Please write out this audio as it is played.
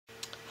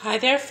Hi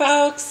there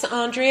folks,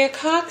 Andrea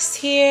Cox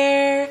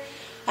here.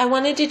 I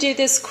wanted to do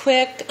this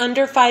quick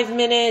under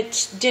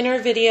 5-minute dinner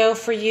video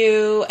for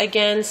you.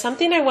 Again,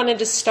 something I wanted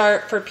to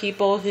start for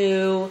people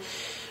who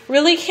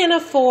really can't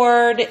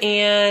afford to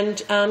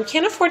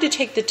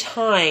take the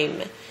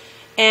time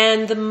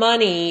and the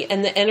money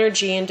and the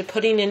energy into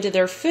putting into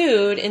their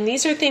food. And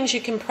these are things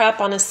you can prep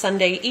on a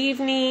Sunday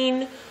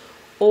evening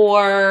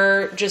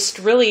or just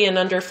really in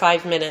under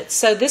 5 minutes.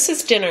 So this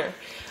is dinner.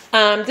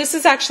 This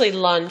is actually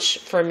lunch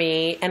for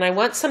me, and I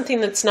want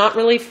something that's not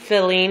really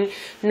filling.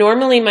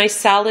 Normally my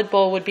salad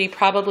bowl would be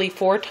probably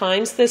 4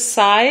 times this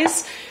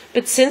size,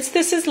 but since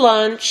this is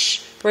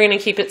lunch, we're going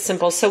to keep it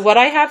simple. So what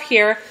I have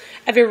here,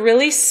 I have a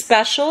really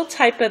special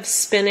type of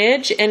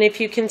spinach, and if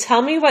you can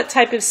tell me what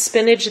type of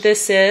spinach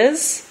this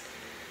is,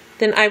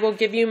 then I will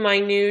give you my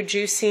new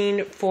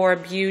Juicing for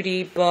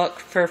Beauty book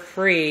for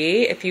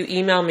free if you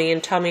email me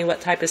and tell me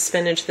what type of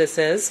spinach this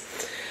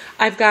is.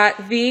 I've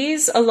got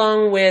these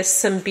along with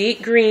some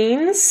beet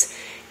greens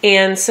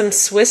and some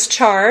Swiss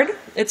chard.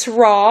 It's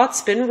raw, it's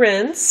been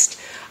rinsed.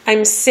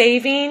 I'm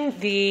saving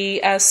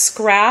the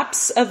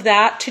scraps of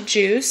that to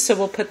juice, so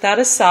we'll put that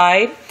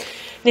aside.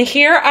 Now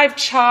here I've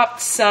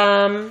chopped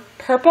some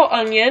purple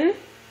onion,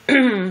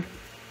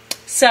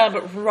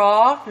 some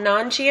raw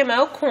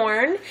non-GMO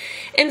corn,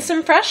 and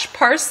some fresh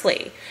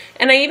parsley.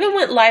 And I even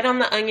went light on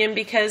the onion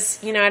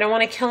because, I don't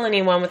want to kill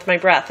anyone with my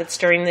breath. It's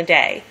during the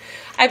day.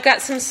 I've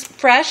got some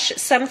fresh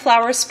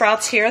sunflower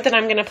sprouts here that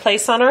I'm going to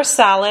place on our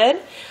salad.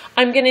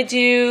 I'm going to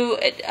do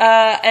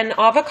an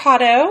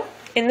avocado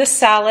in the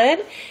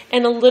salad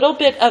and a little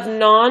bit of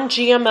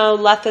non-GMO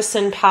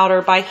lecithin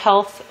powder by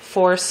Health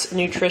Force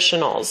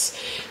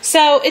Nutritionals.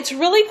 So it's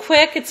really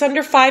quick. It's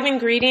under 5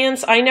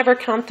 ingredients. I never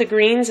count the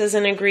greens as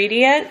an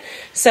ingredient.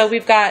 So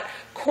we've got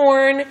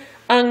corn,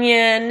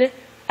 onion,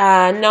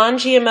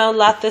 non-GMO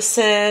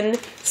lecithin,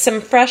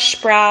 some fresh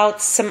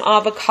sprouts, some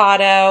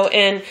avocado,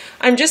 and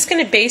I'm just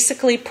going to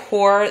basically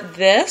pour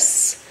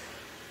this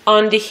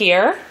onto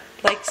here,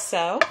 like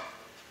so.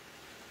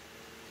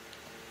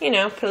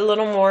 Put a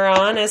little more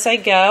on as I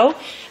go.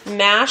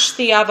 Mash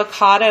the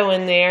avocado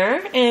in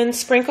there and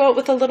sprinkle it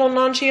with a little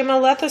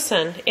non-GMO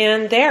lecithin.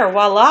 And there,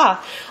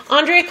 voila.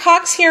 Andrea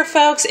Cox here,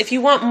 folks. If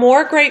you want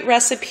more great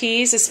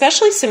recipes,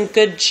 especially some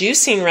good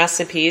juicing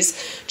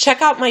recipes,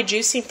 check out my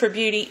Juicing for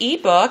Beauty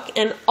ebook.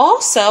 And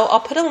also, I'll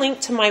put a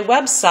link to my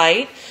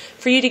website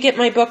for you to get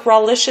my book,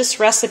 Rawlicious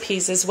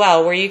Recipes, as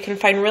well, where you can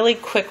find really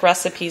quick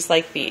recipes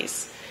like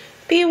these.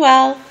 Be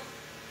well.